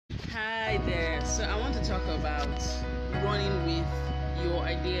Hi there. So I want to talk about running with your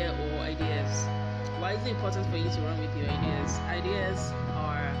idea or ideas. Why is it important for you to run with your ideas? Ideas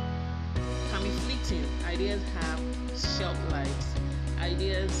can be fleeting. Ideas have shelf lives.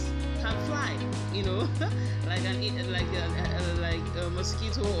 Ideas can fly. Like a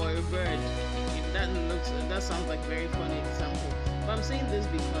mosquito or a bird. That sounds like a very funny example. But I'm saying this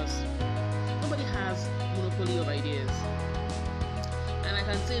because nobody has monopoly of ideas. And I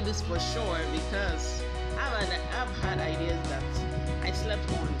can say this for sure because I've had ideas that I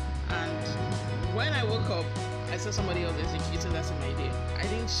slept on, and when I woke up, I saw somebody else executing that same idea. I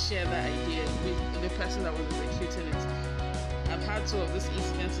didn't share that idea with the person that was executing it. I've had two of these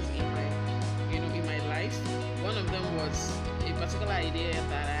incidences in my life. One of them was a particular idea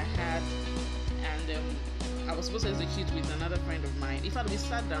that I had, and I was supposed to execute with another friend of mine. In fact, we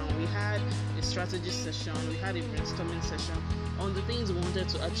sat down, we had a strategy session, we had a brainstorming session on the things we wanted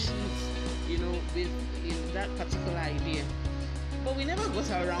to achieve, with that particular idea. But we never got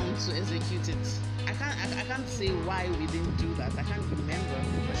around to execute it. I can't say why we didn't do that. I can't remember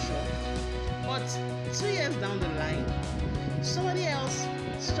for sure. But 2 years down the line, somebody else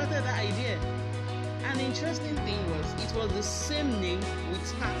started that idea. And the interesting thing was, it was the same name we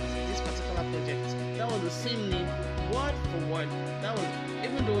tagged this particular project. That was the same name, word for word. That was,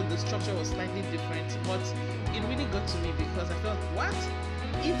 even though the structure was slightly different, but it really got to me because I felt, what?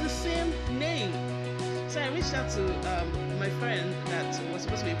 It's the same name. So I reached out to my friend that was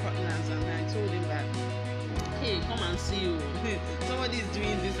supposed to be partners, and I told him that, hey, come and see you. Somebody is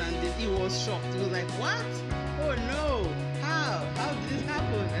doing this and this. He was shocked. He was like, what? Oh no, how did this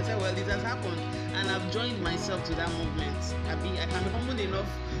happen? I said, well, it has happened, and I've joined myself to that movement. I can be humble enough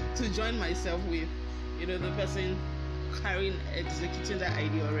to join myself with the person executing that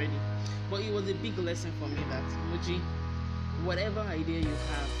idea already. But it was a big lesson for me that, Muji, whatever idea you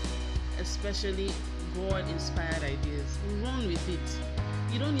have, especially God inspired ideas, run with it.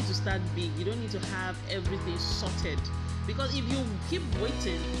 You don't need to start big. You don't need to have everything sorted, because if you keep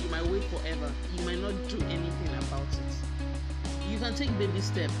waiting, you might wait forever. You might not do anything about it. You can take baby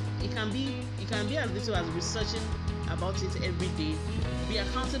steps. It can be as little as researching about it every day. Be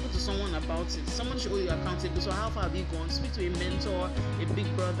accountable to someone about it. Someone should hold you accountable. So how far have you gone? Speak to a mentor, a big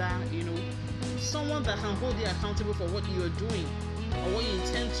brother, someone that can hold you accountable for what you're doing or what you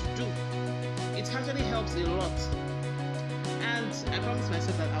intend to do. It actually helps a lot. And I promised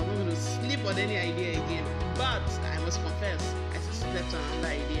myself that I wasn't going to sleep on any idea again. But I must confess, I still slept on another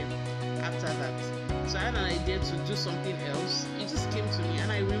idea after that. So I had an idea to do something else. It just came to me,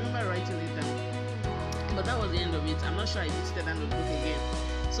 and I remember writing it down. But that was the end of it. I'm not sure I visited that notebook again.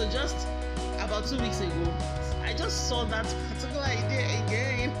 So just about 2 weeks ago, I just saw that particular idea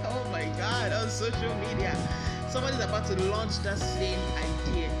again. Oh my God, on social media. Somebody's about to launch that same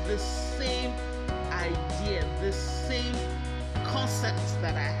idea, the same concept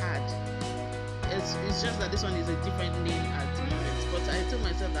that I had. It's just that this one is a different name at the moment. But I told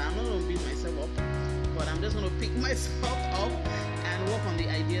myself that I'm not going to beat myself up, but I'm just going to pick myself up and work on the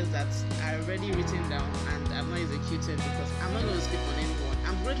ideas that are already written down and I've not executed, because I'm not going to skip on anyone.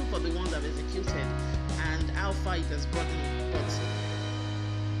 I'm grateful for the ones I've executed and how far it has brought me. But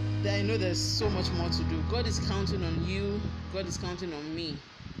I know there's so much more to do. God is counting on you. God is counting on me.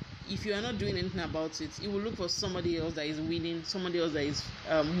 If you are not doing anything about it, you will look for somebody else that is willing, somebody else that is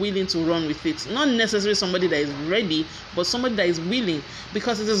willing to run with it. Not necessarily somebody that is ready, but somebody that is willing,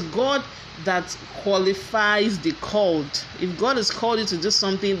 because it is God that qualifies the called. If God has called you to do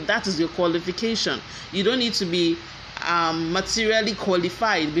something, that is your qualification. You don't need to be materially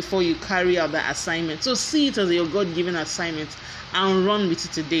qualified before you carry out that assignment. So see it as your God-given assignment and run with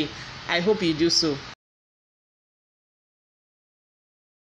it today. I hope you do so.